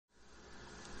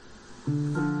I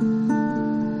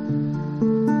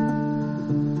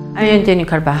am Jenny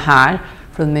Carvajal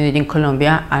from Medellin,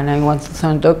 Colombia, and I want to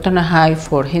thank Dr. Nahai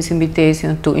for his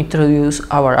invitation to introduce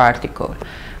our article.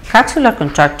 Capsular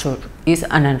contracture is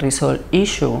an unresolved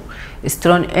issue.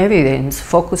 Strong evidence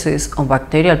focuses on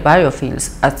bacterial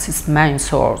biofilms as its main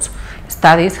source.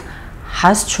 Studies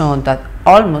has shown that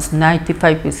almost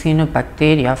 95% of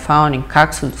bacteria found in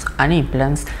capsules and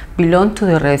implants belong to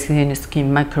the resident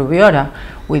skin microbiota,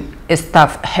 with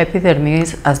staph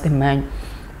epidermidis as the main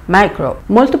microbe.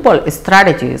 Multiple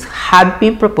strategies have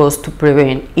been proposed to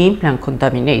prevent implant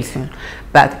contamination,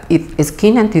 but if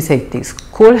skin antiseptics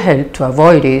could help to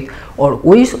avoid it, or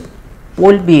which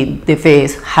would be the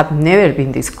best, have never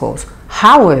been discussed.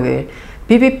 However,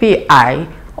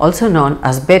 PPI, also known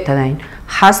as betadine,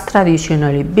 has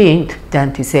traditionally been the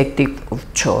antiseptic of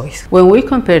choice. When we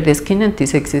compare the skin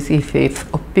antiseptic effect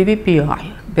of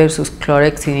PPI versus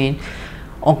chlorhexidine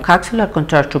on capsular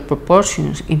contracture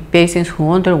proportions in patients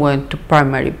who underwent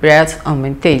primary breast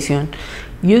augmentation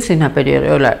using a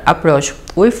perioral approach,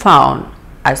 we found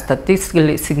a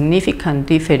statistically significant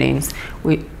difference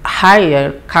with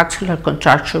higher capsular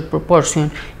contracture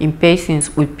proportion in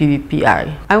patients with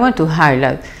PPI. I want to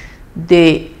highlight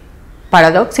the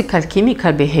paradoxical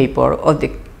chemical behavior of the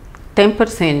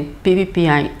 10%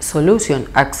 PPI solution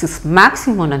as its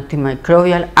maximum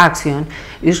antimicrobial action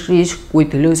is reached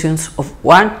with dilutions of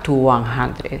 1 to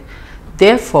 100.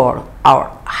 Therefore,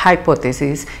 our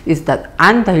hypothesis is that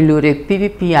undiluted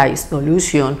PPI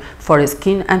solution for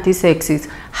skin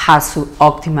antisepsis has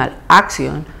suboptimal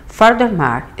action.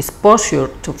 Furthermore, exposure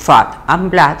to fat and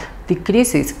blood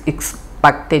decreases its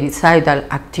bactericidal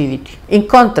activity. In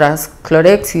contrast,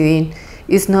 chlorhexidine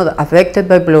is not affected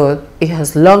by blood. It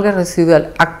has longer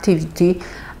residual activity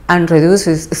and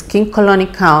reduces skin colony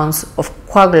counts of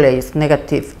coagulase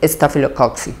negative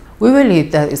staphylococcus. We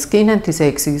believe that skin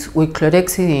antisepsis with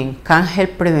chlorhexidine can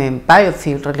help prevent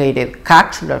biofilm-related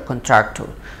capsular contracture.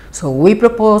 So we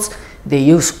propose the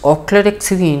use of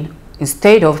chlorhexidine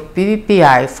instead of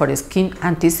PPI for skin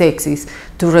antisepsis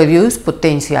to reduce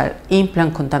potential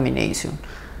implant contamination.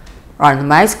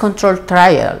 Randomized controlled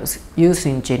trials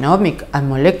using genomic and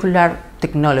molecular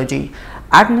technology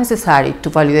are necessary to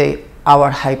validate our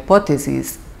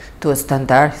hypothesis to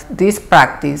standardize this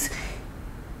practice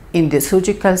in the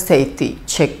surgical safety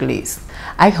checklist.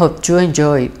 I hope you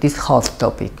enjoyed this hot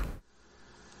topic.